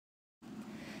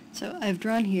So I've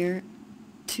drawn here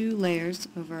two layers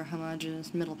over a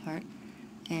homogeneous middle part,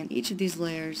 and each of these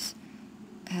layers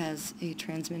has a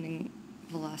transmitting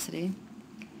velocity.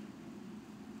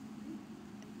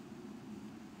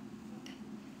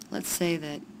 Let's say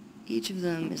that each of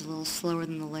them is a little slower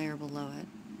than the layer below it,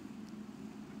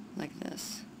 like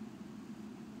this.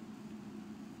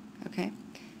 Okay?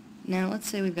 Now let's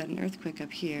say we've got an earthquake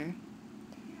up here,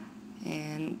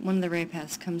 and one of the ray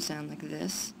paths comes down like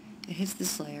this. It hits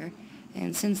this layer,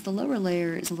 and since the lower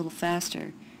layer is a little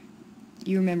faster,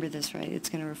 you remember this, right? It's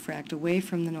going to refract away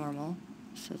from the normal,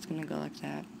 so it's going to go like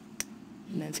that.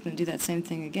 And then it's going to do that same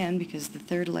thing again because the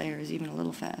third layer is even a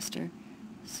little faster.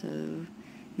 So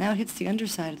now it hits the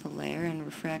underside of the layer and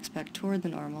refracts back toward the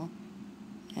normal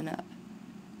and up.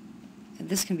 And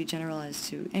this can be generalized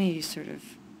to any sort of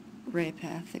ray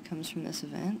path that comes from this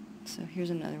event. So here's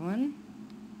another one.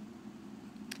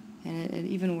 And it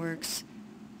even works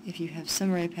if you have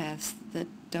some ray paths that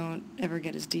don't ever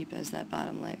get as deep as that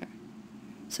bottom layer.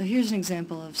 So here's an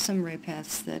example of some ray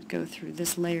paths that go through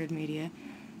this layered media.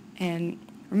 And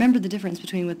remember the difference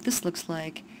between what this looks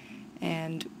like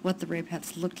and what the ray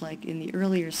paths looked like in the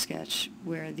earlier sketch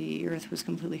where the Earth was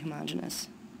completely homogeneous.